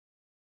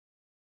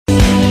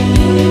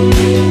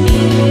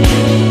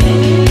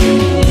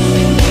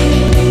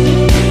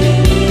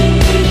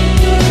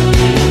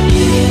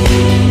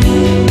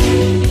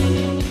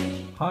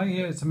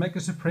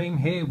Supreme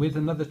here with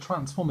another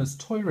Transformers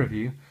toy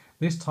review.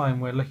 This time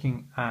we're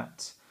looking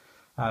at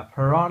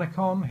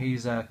Piranacon.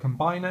 He's a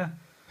combiner.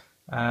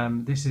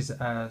 This is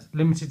a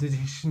limited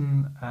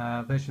edition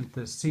version of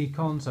the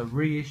C-Cons, a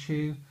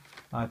reissue.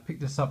 I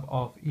picked this up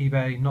off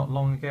eBay not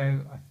long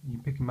ago. You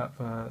pick them up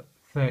for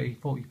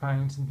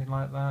 £30–40, something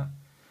like that.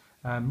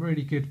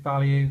 Really good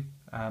value.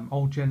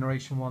 Old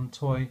Generation 1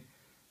 toy.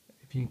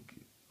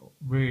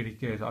 Really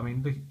good. I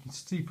mean, look, you can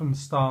see from the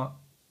start,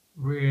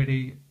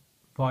 really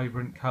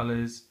vibrant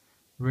colours,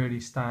 really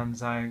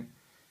stands out.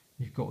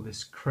 You've got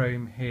this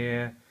chrome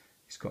here.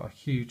 He's got a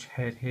huge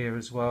head here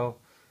as well,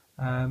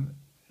 and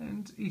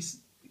he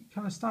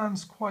kind of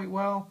stands quite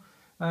well.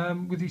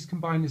 With these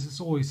combiners, it's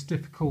always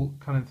difficult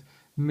kind of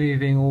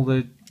moving all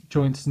the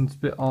joints and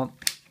bit on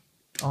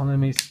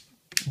him. He's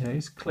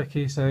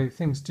clicky, so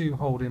things do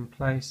hold in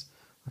place.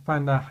 I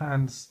found our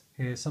hands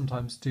here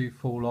sometimes do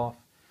fall off,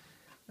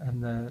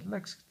 and the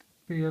legs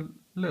be a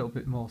little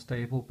bit more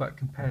stable, but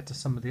compared to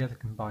some of the other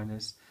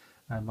combiners,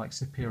 like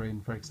Superior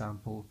for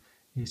example,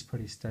 he's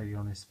pretty steady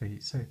on his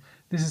feet. So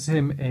this is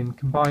him in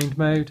combined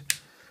mode.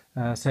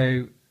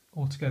 So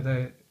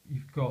altogether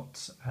you've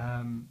got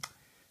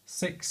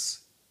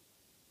 6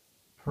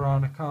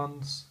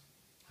 Piranacons,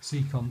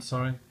 C-Cons,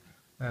 sorry.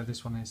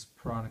 This one is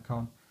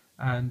Piranacon,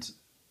 and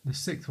the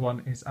 6th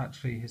one is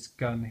actually his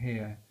gun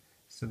here.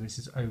 So this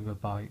is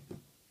Overbite.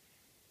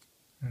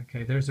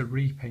 Okay, there's a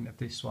repaint of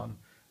this one,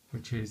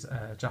 which is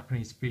a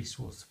Japanese Beast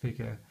Wars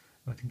figure.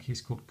 I think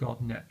he's called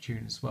God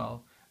Neptune as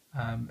well.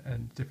 And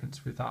the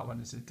difference with that one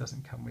is it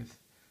doesn't come with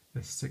the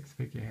 6th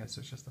figure here,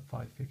 so it's just the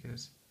 5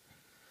 figures.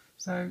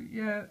 So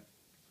yeah,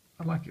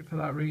 I like it for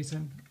that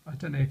reason. I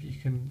don't know if you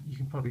can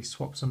probably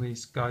swap some of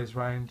these guys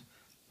around,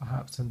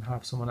 perhaps, and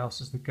have someone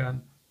else as the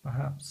gun,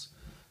 perhaps.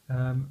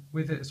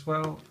 With it as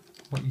well,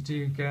 what you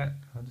do get,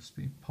 I'll just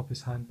pop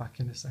his hand back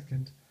in a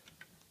second.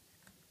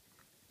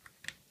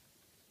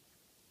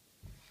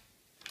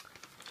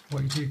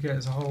 What you do get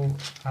is a whole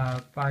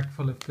bag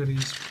full of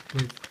goodies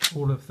with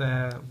all of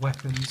their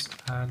weapons,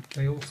 and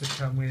they also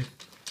come with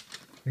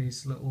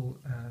these little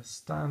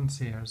stands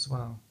here as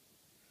well,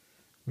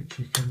 which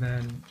you can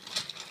then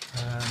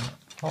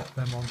pop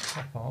them on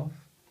top of.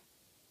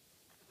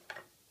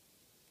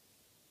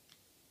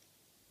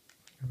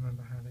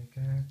 Remember how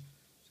they go.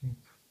 So you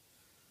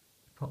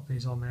pop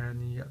these on there, and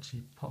then you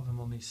actually pop them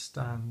on these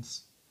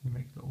stands. You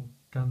make little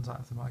guns out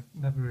of them. I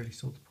never really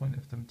saw the point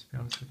of them, to be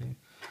honest with you.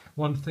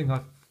 One thing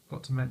I've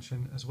got to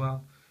mention as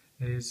well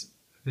is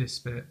this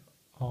bit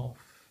of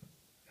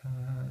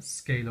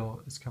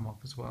scalar has come off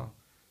as well.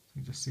 So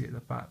you can just see it at the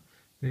back.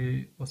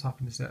 What's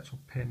happened is the actual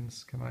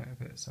pins come out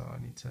of it, so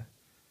I need to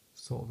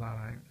sort that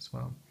out as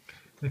well.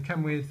 They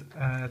come with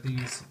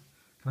these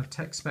kind of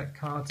tech spec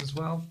cards as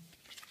well.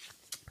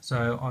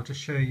 So I'll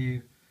just show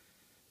you.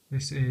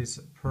 This is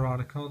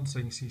Piranacon, so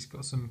you can see he's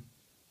got some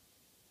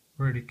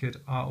really good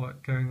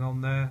artwork going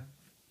on there.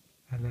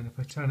 And then if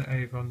I turn it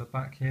over on the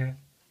back here,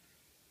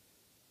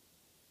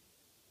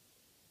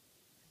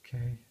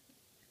 okay,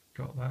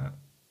 got that.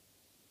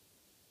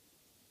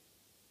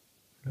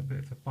 A little bit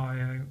of the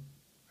bio,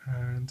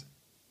 and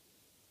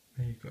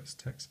then you've got his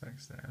tech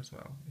specs there as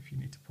well if you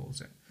need to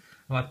pause it.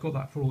 And I've got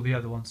that for all the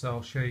other ones, so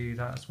I'll show you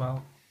that as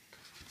well.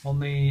 On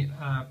the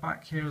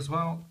back here as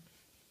well,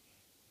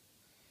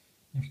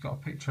 you've got a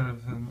picture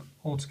of them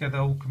all together,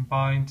 all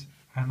combined,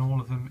 and all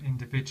of them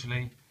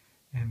individually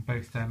in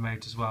both their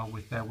modes as well,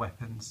 with their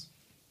weapons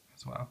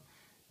as well.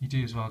 You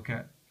do as well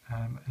get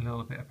a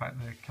little bit about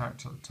the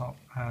character at the top,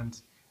 and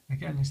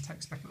again his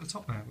tech spec at the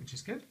top there, which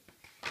is good.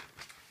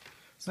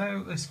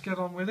 So let's get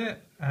on with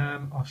it.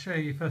 I'll show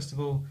you first of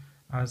all,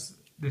 as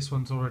this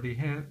one's already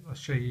here, I'll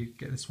show you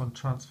get this one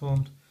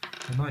transformed.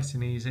 So nice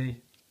and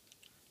easy.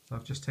 So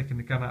I've just taken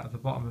the gun out of the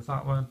bottom of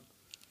that one,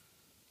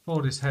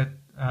 fold his head,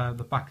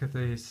 the back of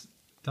this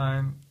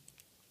down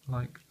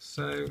like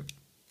so,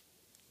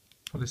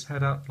 put his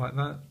head up like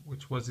that,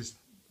 which was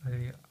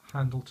a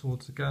handle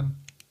towards the gun,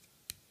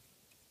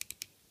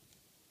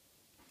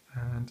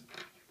 and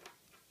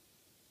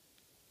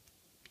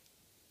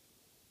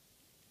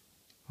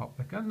pop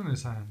the gun in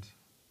his hand.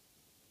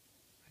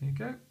 There you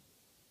go.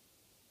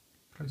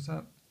 Close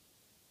up.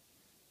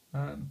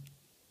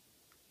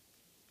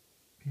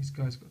 These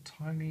guys got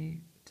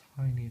tiny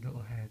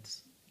little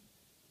heads.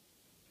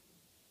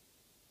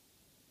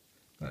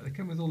 But they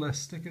come with all their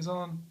stickers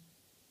on.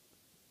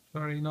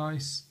 Very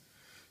nice.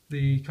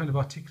 The kind of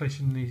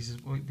articulation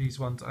in these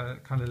ones are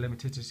kind of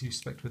limited, as you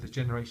expect with a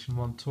Generation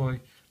 1 toy.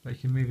 But you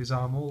can move his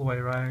arm all the way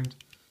around.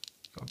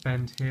 Got a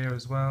bend here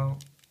as well.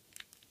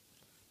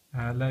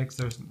 Legs,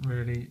 there isn't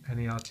really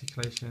any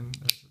articulation.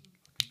 There's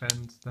like a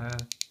bend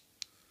there.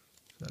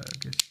 So I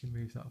guess you can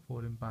move that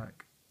forward and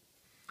back.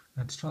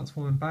 And to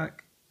transform him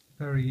back,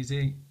 very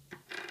easy.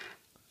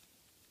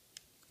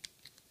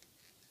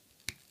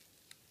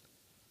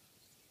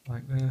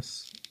 Like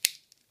this.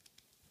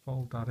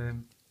 Fold that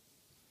in.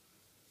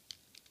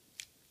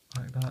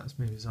 Like that. Let's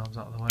move his arms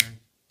out of the way.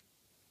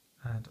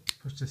 And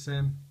push this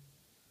in.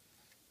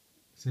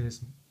 See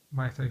his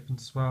mouth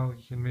opens as well.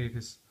 You can move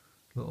his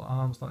little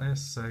arms like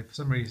this. So for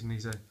some reason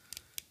he's a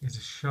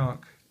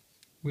shark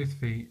with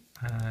feet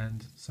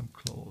and some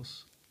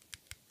claws.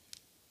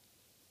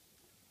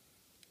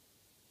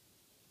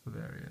 So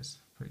there he is.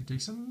 Pretty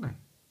decent, isn't he?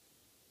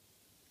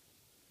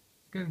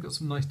 Again, got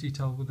some nice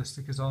detail with the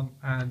stickers on,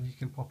 and you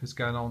can pop his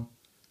gun on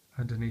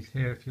underneath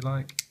here if you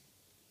like.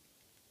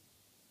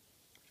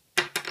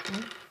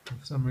 And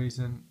for some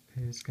reason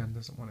his gun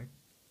doesn't want to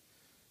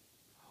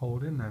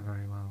hold in there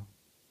very well.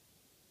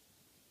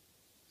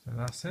 So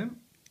that's him.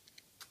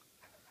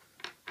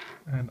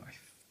 And I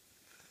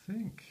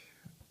think,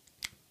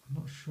 I'm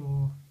not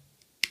sure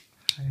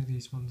how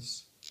these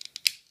ones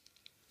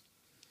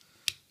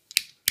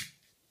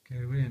go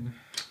in.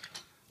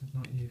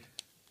 Not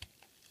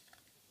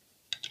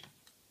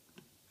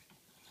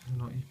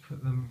you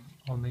put them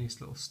on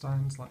these little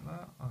stands like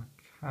that. I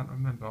can't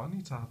remember. I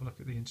need to have a look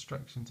at the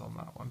instructions on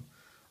that one.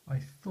 I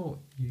thought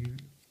you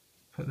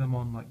put them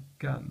on like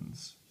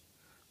guns.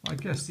 I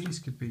guess these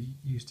could be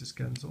used as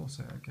guns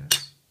also, I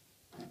guess.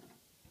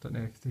 Don't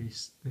know if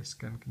this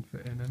gun can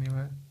fit in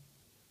anywhere.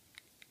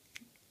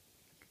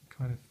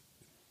 Kind of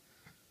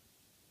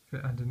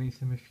fit underneath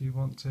him if you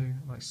want to.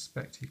 I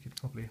expect he could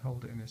probably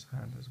hold it in his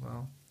hand as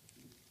well.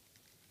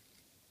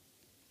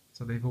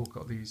 So they've all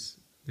got these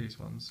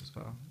ones as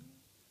well.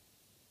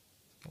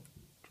 I'll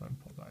try and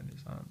pop that in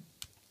his hand.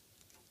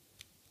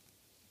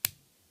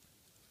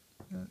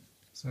 Yeah,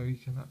 so he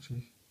can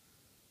actually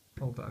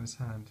hold that in his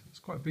hand. It's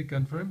quite a big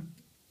gun for him.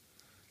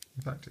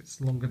 In fact,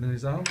 it's longer than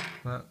his arm,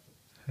 but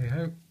hey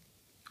ho.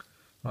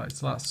 Right,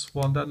 so that's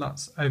one done.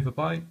 That's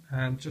overbite,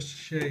 and just to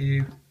show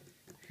you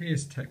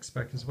his tech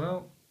spec as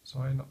well.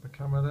 Sorry, not the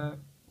camera there.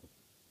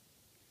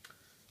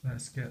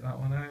 Let's get that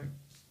one out.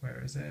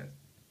 Where is it?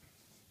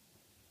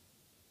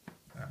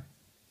 Ah,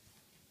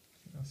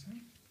 that's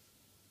it.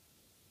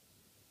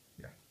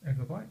 Yeah,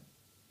 overbite.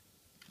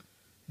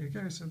 Here we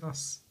go. So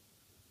that's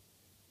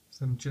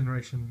some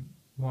Generation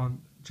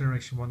 1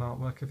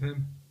 artwork of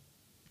him,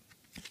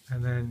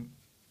 and then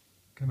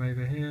come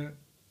over here,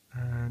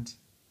 and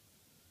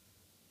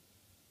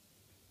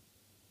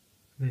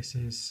this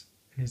is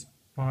his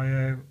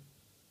bio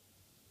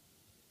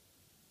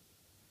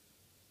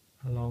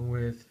along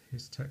with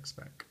his tech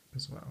spec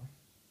as well.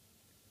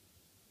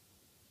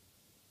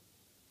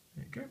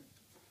 There you go.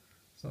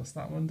 So that's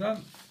that one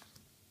done.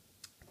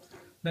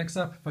 Next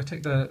up, if I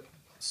take the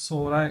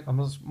sword out, I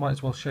might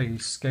as well show you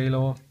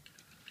Scalor.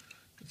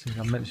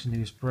 I mentioned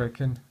he was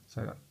broken,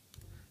 so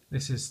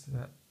this is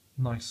that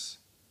nice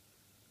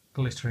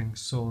glittering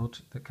sword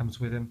that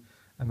comes with him,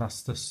 and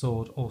that's the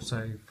sword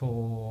also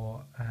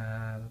for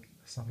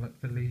let's have a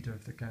look, the leader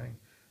of the gang,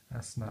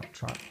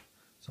 Snaptrap.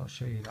 So I'll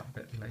show you that a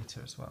bit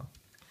later as well.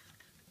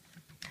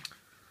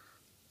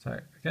 So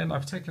again,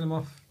 I've taken them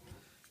off.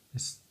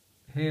 It's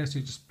here, so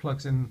he just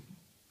plugs in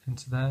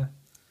into there.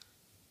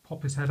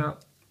 Pop his head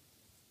up.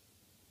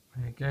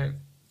 There you go.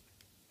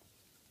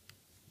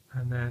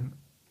 And then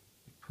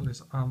pull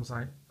his arms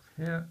out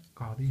here.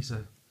 God, these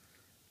are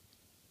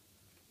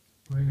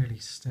really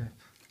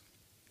stiff.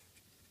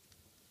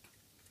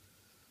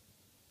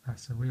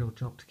 That's a real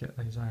job to get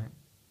those out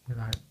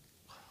without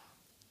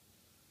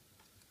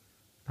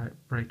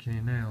breaking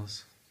your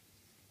nails.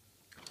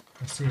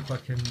 Let's see if I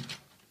can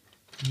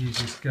use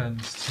his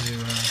guns to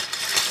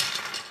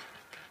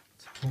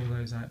pull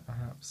those out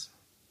perhaps.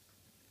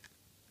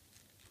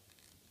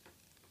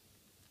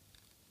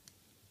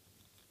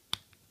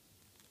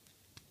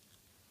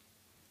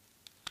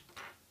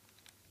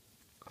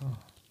 Oh.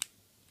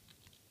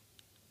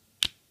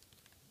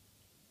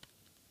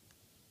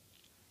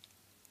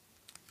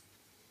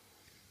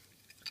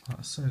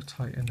 That's so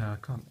tight in there, I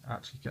can't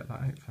actually get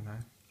that out for now.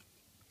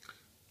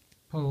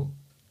 Pull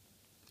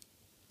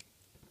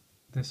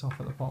this off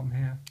at the bottom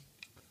here,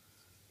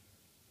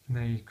 and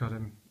there you've got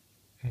him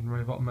in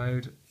robot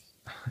mode.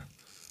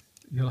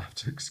 You'll have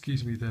to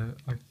excuse me there,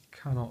 I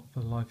cannot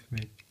for the life of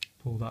me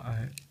pull that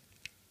out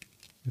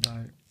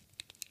without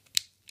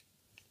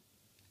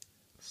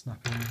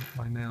snapping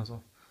my nails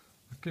off.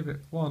 I'll give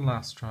it one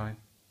last try.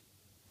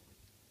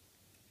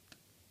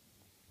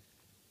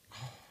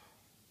 Oh,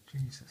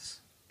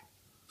 Jesus,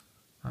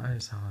 that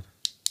is hard.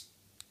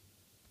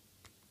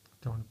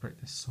 Don't want to break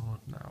this sword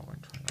now, I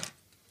won't try that.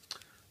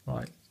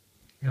 Right,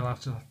 you'll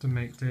have to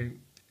make do.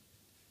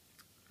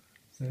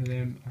 So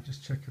then I'll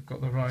just check I've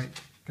got the right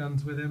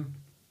guns with him.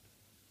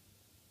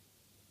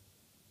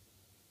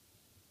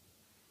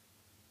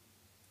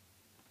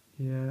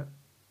 Yeah.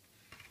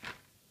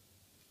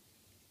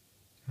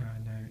 No,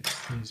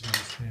 it's these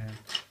ones here.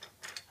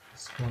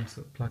 It's ones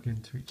that plug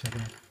into each other.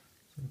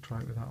 So we'll try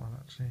it with that one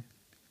actually.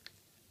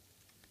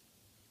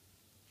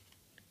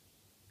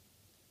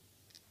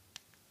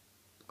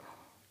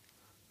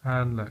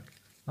 And look,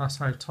 that's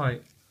how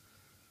tight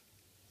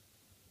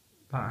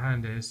that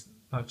hand is.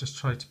 I've just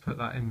tried to put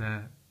that in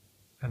there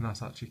and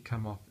that's actually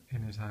come off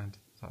in his hand.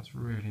 So that's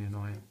really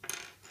annoying.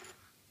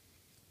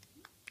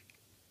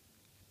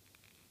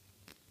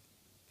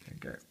 There you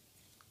go.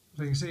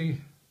 So you can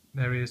see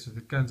there he is with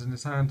the guns in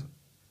his hand.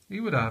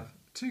 He would have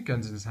 2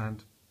 guns in his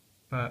hand,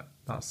 but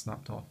that's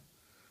snapped off.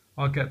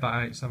 I'll get that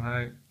out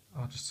somehow.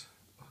 I'll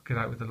get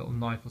out with a little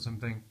knife or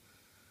something,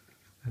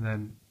 and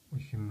then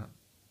we can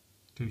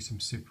do some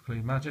super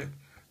clean magic.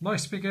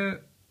 Nice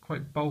figure,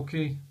 quite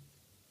bulky.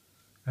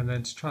 And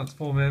then to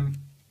transform him,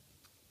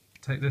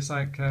 take this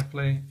out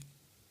carefully.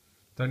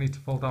 Don't need to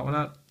fold that one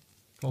up.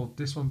 Fold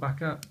this one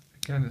back up.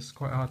 Again, it's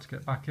quite hard to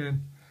get back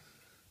in.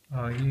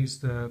 I use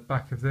the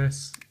back of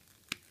this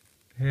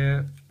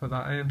here, put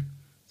that in.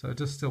 So it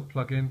does still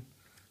plug in,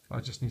 but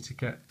I just need to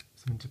get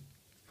something to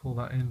pull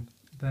that in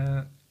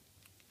there.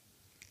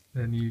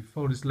 Then you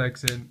fold his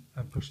legs in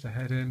and push the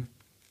head in.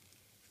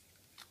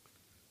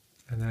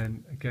 And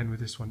then again with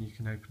this one you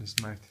can open his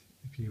mouth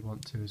if you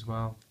want to as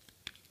well.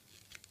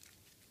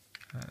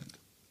 And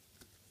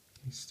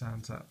he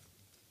stands up.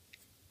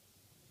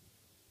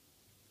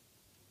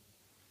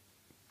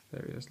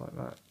 There he is like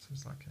that, so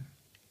it's like a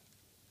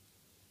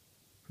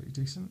pretty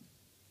decent.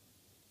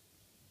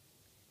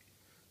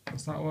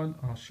 That's that one.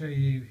 I'll show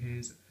you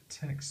his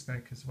tech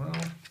spec as well.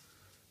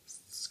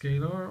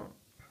 Scalar.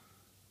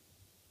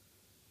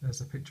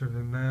 There's a picture of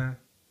him there.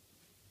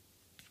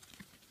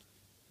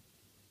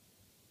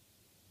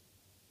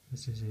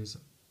 This is his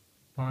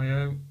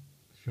bio,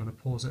 if you want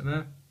to pause it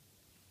there.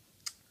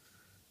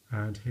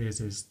 And here's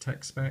his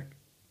tech spec.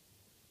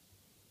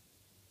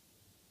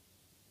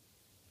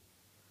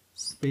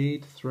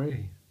 Speed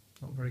 3.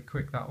 Not very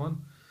quick, that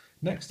one.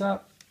 Next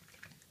up,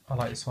 I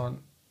like this one.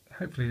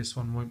 Hopefully this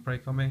one won't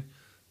break on me.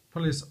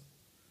 Pull his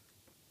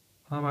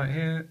arm out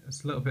here.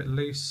 It's a little bit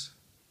loose.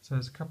 So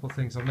there's a couple of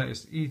things I've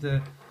noticed.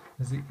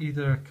 There's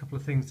either a couple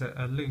of things that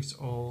are loose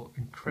or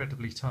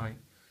incredibly tight.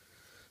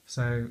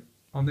 So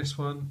on this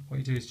one, what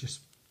you do is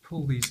just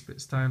pull these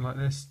bits down like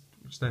this,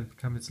 which then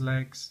become his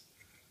legs.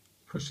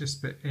 Push this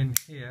bit in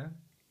here,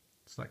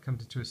 so that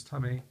comes into his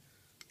tummy.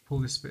 Pull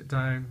this bit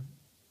down,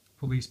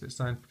 pull these bits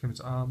down, become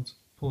his arms.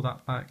 Pull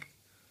that back,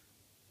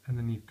 and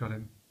then you've got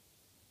him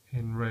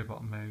in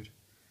robot mode.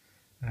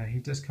 He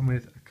does come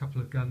with a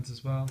couple of guns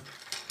as well.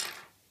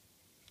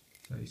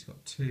 So he's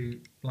got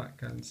 2 black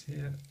guns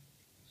here.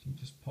 So you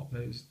just pop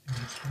those in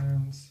his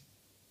hands.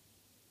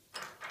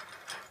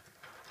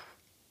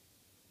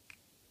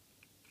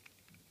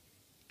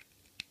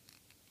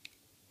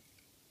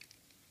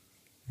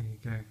 There you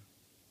go.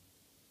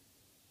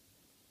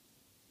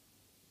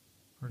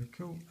 Pretty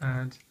cool.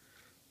 And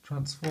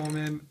transform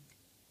him.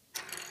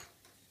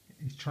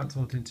 He's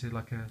transformed into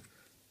like a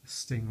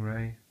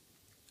stingray.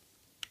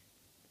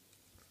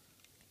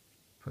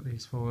 Put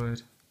these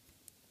forward.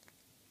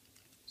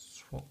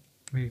 Swap,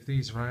 move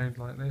these around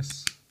like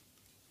this.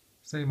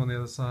 Same on the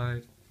other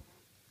side.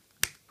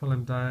 Pull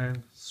him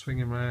down, swing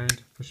him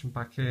round, push him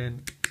back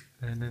in,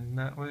 and then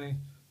that way.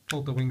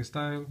 Fold the wings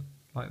down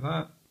like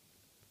that.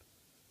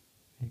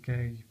 There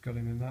you go, you've got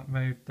him in that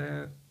mode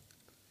there.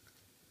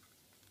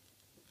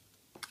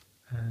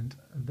 And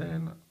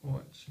then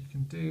what you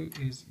can do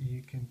is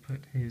you can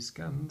put his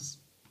guns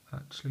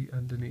actually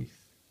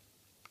underneath.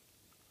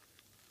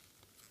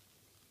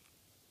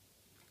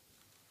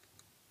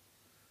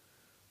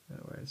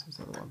 Where's this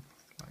other one?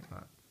 Like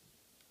that.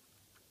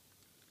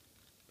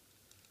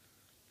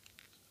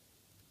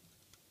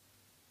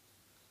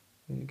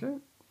 There you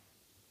go.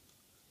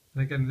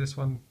 And again, this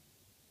one,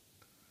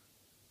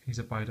 he's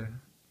a bido.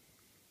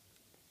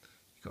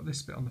 You've got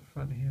this bit on the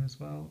front here as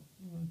well.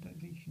 I don't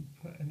think you can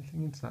put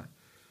anything into that.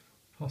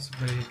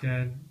 Possibly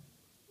again,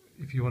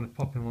 if you want to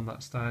pop him on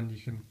that stand,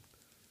 you can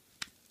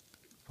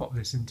pop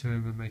this into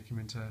him and make him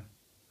into a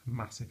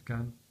massive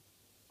gun.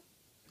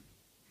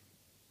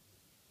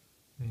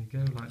 There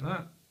you go, like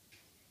that.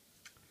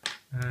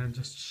 And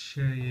just to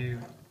show you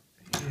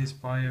his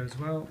bio as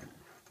well.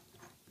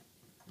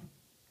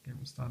 Get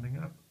him standing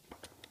up.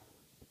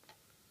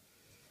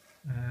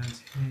 And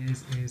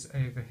his is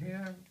over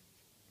here.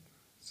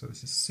 So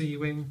this is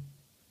C-Wing.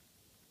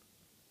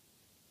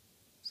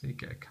 So you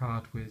get a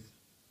card with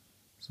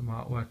some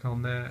artwork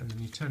on there, and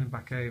then you turn him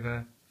back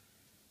over,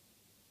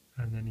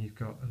 and then you've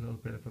got a little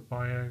bit of a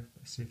bio.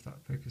 Let's see if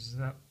that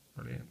focuses up.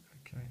 Brilliant.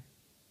 Okay.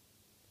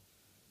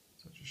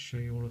 So I'll just show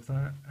you all of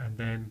that, and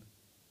then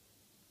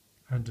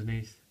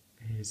underneath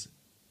is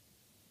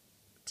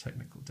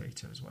technical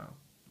data as well.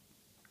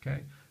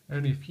 Okay,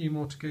 only a few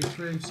more to go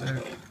through,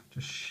 so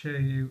just show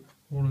you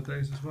all of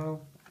those as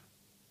well.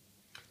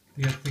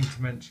 The other thing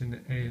to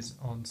mention is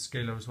on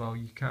Scalar as well,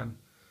 you can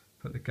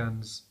put the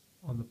guns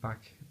on the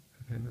back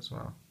of him as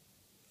well.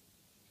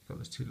 You've got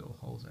those 2 little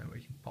holes there where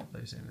you can pop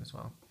those in as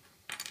well.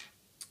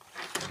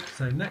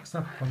 So next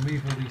up, I'll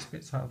move all these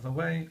bits out of the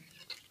way,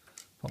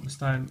 pop this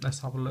down. Let's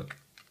have a look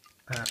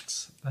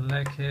at the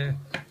leg here,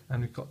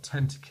 and we've got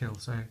 10 to kill.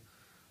 So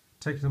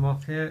taking them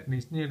off here, and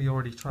he's nearly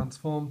already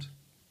transformed.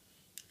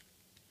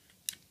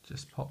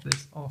 Just pop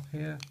this off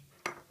here,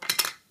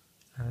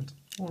 and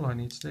all I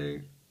need to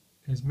do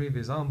is move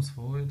his arms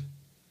forward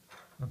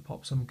and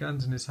pop some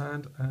guns in his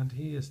hand, and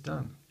he is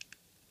done.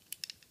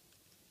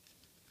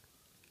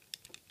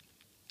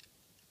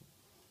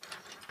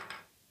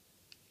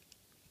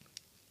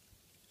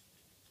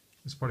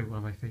 It's probably one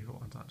of my favourite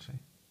ones actually.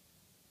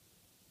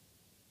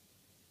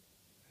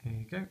 There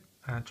you go.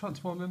 And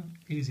transform them,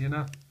 easy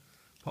enough.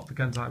 pop the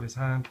guns out of his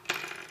hand,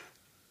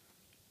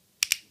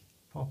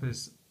 pop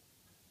his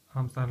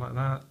arms down like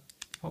that,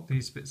 pop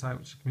these bits out,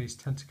 which can be his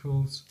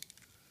tentacles,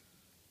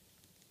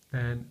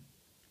 then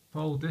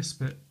fold this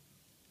bit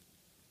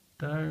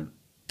down.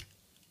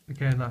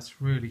 Again,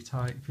 that's really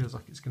tight, it feels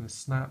like it's going to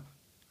snap.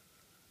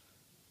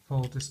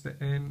 Fold this bit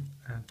in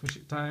and push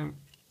it down.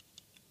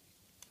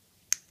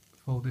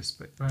 Fold this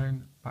bit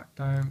round, back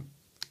down.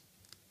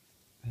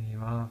 There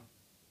you are.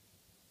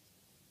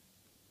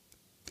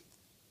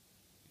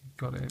 You've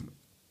got him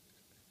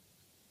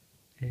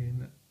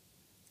in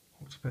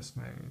octopus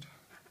mode,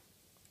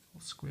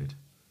 or squid.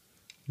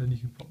 Then you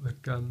can pop the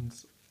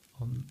guns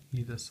on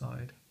either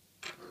side,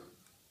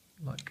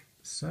 like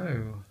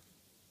so.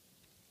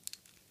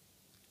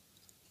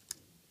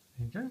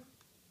 There you go.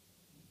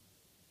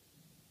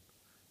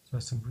 So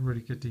there's some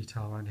really good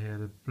detail around here.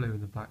 The blue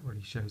and the black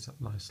really shows up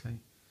nicely.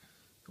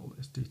 All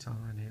this detail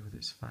around here with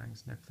its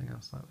fangs and everything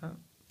else like that.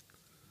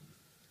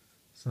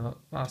 So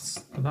that's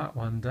that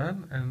one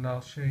done, and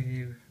I'll show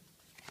you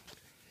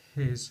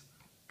his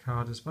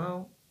card as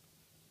well.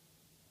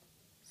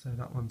 So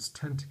that one's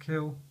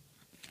Tentakill.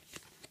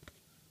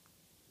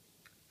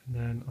 And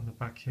then on the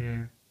back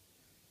here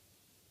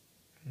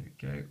we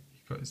go,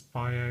 you've got his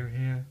bio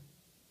here.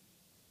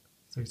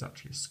 So he's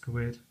actually a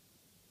squid.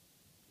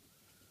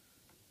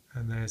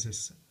 And there's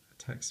his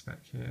tech spec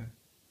here.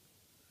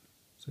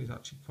 So he's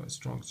actually quite a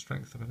strong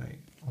strength of an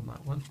 8 on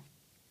that one.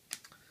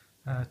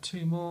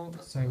 Two more.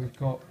 So we've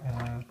got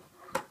a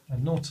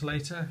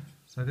Nautilator.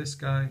 So this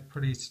guy,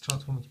 pretty easy to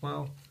transform as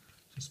well.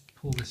 Just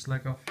pull this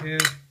leg off here.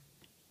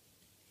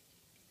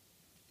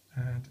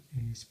 And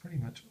he's pretty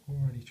much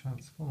already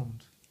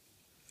transformed.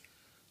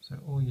 So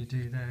all you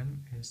do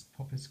then is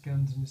pop his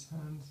guns in his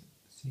hands.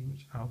 See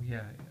which, oh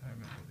yeah, I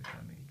remember the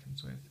gun that he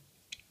comes with.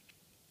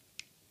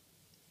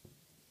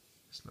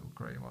 This little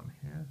grey one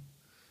here.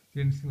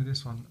 The only thing with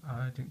this one,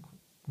 I'm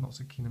not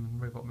so keen on in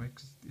robot mode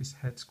because his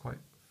head's quite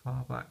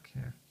far back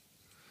here.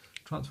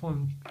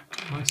 Transform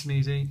nice and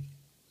easy.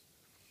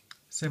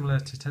 Similar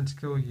to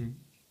Tentakill, you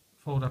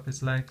fold up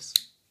his legs,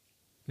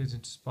 goes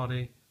into his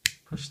body,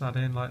 push that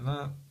in like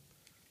that,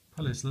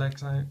 pull his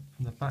legs out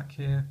from the back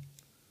here,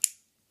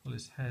 pull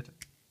his head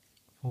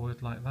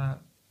forward like that,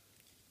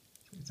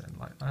 his end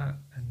like that,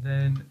 and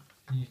then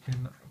you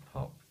can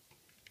pop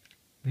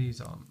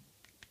these on.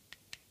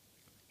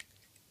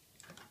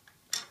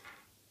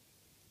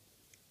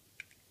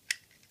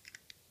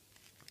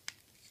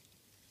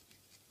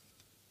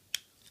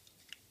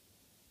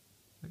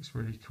 Looks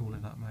really cool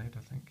in that mode, I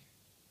think.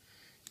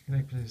 You can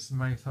open his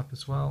mouth up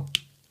as well,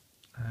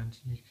 and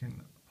you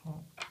can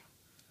pop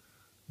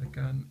the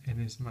gun in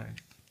his mouth,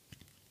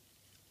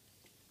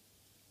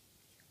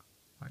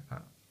 like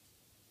that.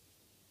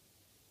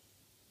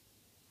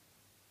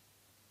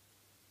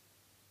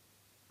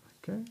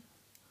 Okay,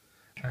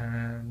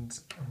 and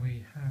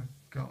we have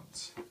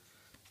got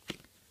a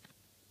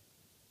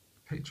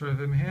picture of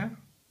him here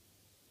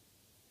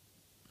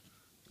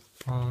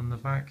on the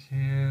back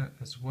here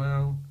as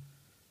well.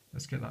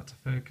 Let's get that to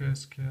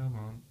focus, come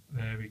on,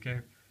 there we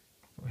go.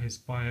 Got his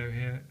bio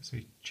here, so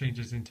he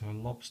changes into a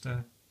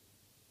lobster.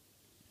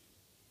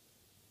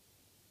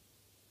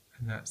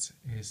 And that's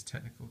his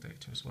technical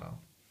data as well.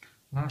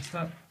 Last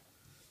up,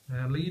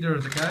 the leader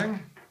of the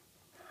gang,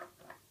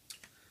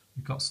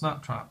 we've got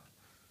Snaptrap.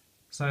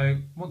 So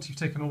once you've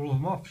taken all of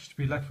them off, you should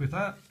be left with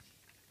that.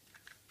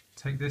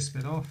 Take this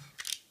bit off,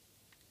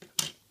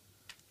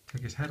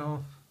 take his head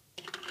off,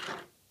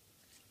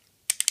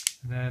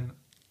 and then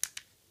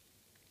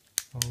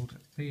fold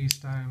these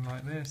down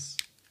like this.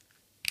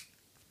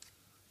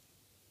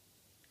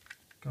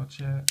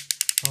 Gotcha.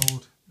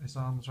 Fold his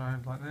arms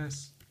around like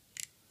this.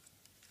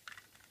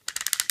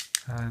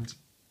 And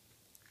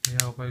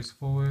the elbows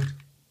forward.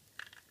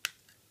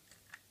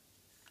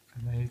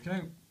 And there you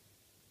go.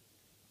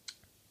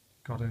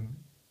 Got him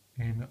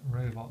in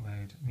robot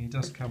mode. And he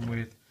does come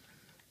with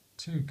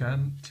two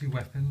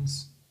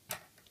weapons.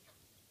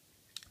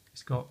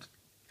 He's got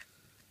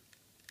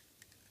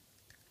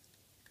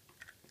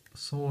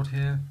sword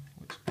here,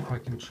 which if I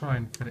can try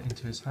and fit it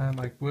into his hand,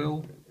 I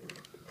will.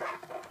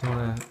 Don't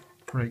want to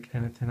break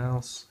anything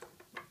else.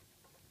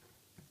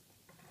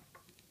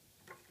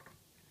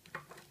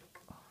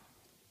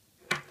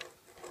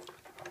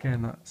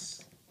 Again,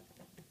 that's,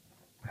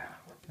 there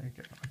you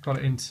go. I've got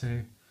it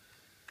into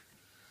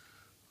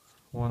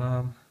one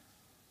arm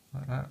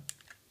like that.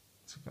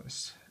 So I've got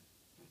this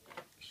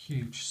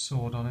huge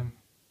sword on him,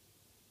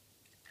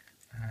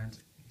 and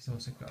he's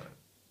also got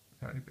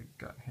a very big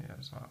gun here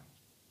as well.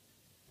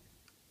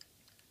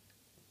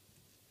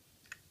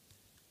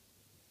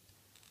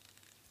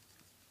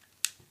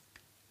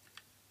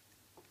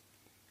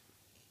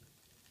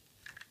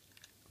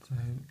 So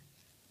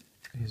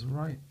his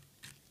right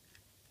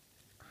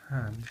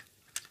hand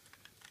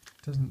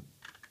doesn't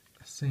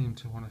seem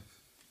to want to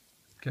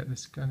get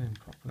this gun in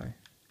properly.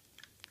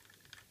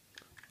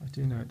 I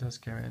do know it does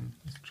go in.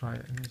 Let's try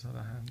it in his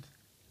other hand.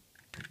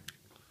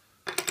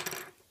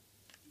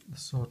 The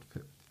sword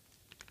fit,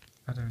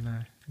 I don't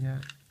know,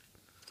 yeah.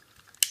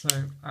 So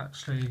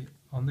actually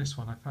on this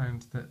one I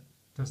found that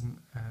this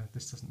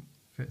doesn't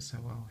fit so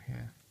well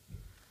here,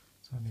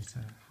 so I need to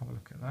have a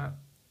look at that.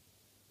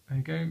 There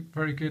you go,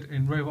 very good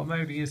in robot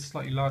mode. He is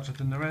slightly larger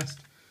than the rest.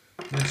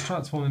 Let's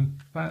transform him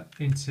back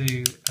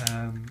into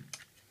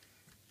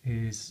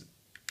his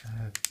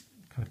kind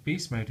of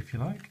beast mode, if you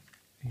like.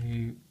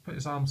 You put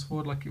his arms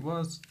forward like it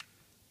was,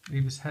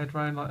 leave his head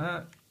round like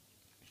that.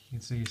 You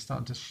can see he's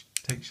starting to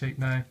take shape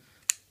now.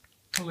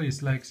 Pull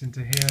his legs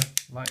into here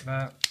like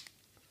that.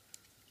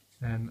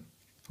 Then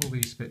pull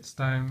these bits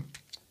down.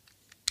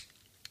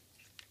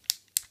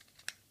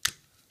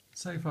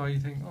 So far you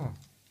think, oh,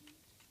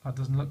 that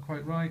doesn't look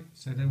quite right.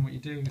 So then what you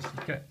do is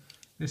you get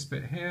this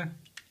bit here,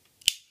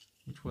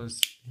 which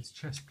was his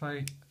chest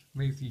plate,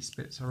 move these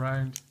bits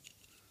around,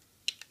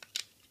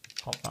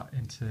 pop that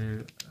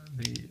into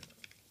the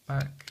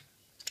back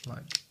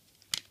like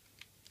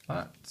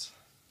that.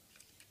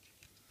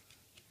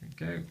 There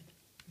we go,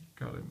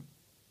 got him.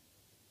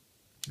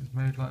 Just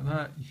made like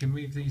that. You can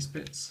move these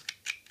bits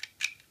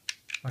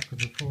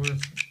backwards and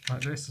forwards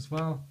like this as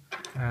well,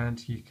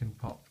 and you can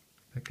pop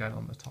the gun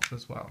on the top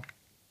as well.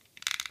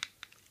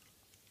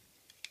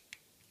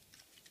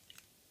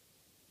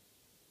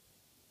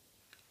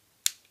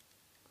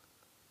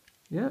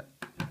 Yeah,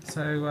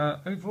 so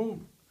overall,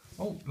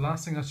 oh,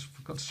 last thing I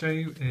forgot to show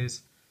you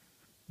is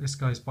this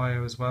guy's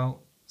bio as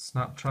well,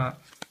 Snaptrap.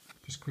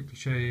 Just quickly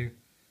show you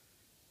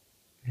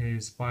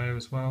his bio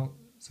as well.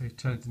 So he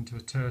turns into a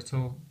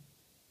turtle,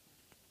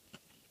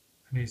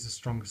 and he's the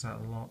strongest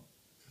out of the lot.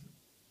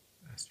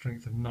 A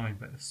strength of 9,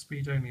 but a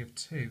speed only of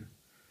 2.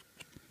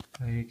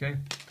 There you go.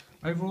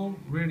 Overall,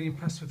 really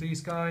impressed with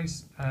these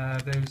guys.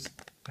 There's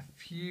a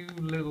few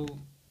little,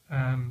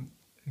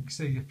 you can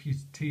see a few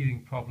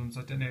teething problems.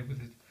 I don't know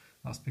whether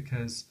that's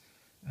because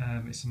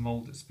it's a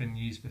mould that's been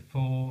used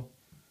before,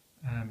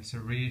 it's a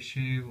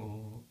reissue,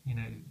 or you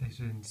know they've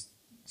been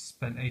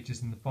spent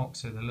ages in the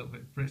box, so they're a little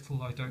bit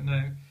brittle. I don't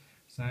know.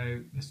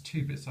 So there's a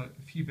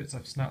few bits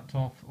I've snapped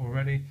off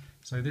already.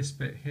 So this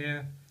bit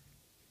here,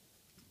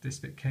 this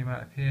bit came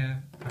out of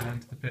here,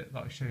 and the bit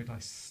that I showed I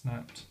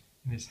snapped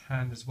in his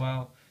hand as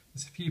well.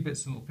 There's a few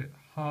bits a little bit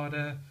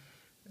harder,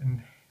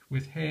 and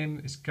with him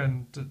his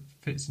gun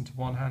fits into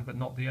one hand but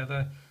not the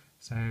other,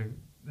 so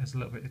there's a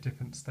little bit of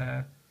difference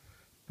there.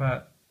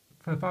 But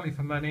for value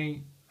for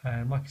money,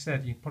 like I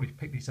said, you can probably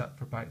pick these up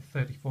for about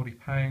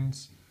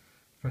 £30–40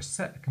 for a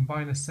set, a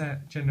combiner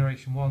set,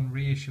 Generation 1,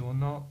 reissue or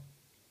not,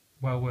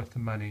 well worth the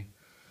money.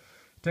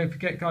 Don't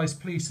forget guys,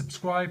 please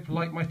subscribe,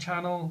 like my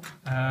channel,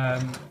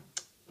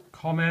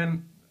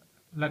 comment,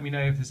 let me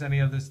know if there's any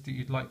others that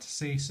you'd like to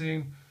see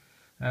soon.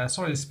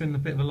 Sorry it's been a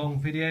bit of a long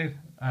video.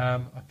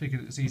 I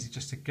figured it was easy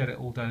just to get it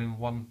all done in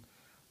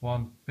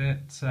one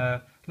bit.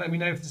 Let me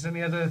know if there's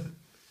any other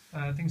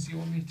things you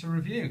want me to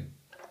review.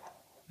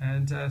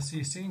 And see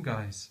you soon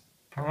guys.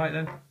 Alright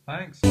then,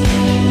 thanks.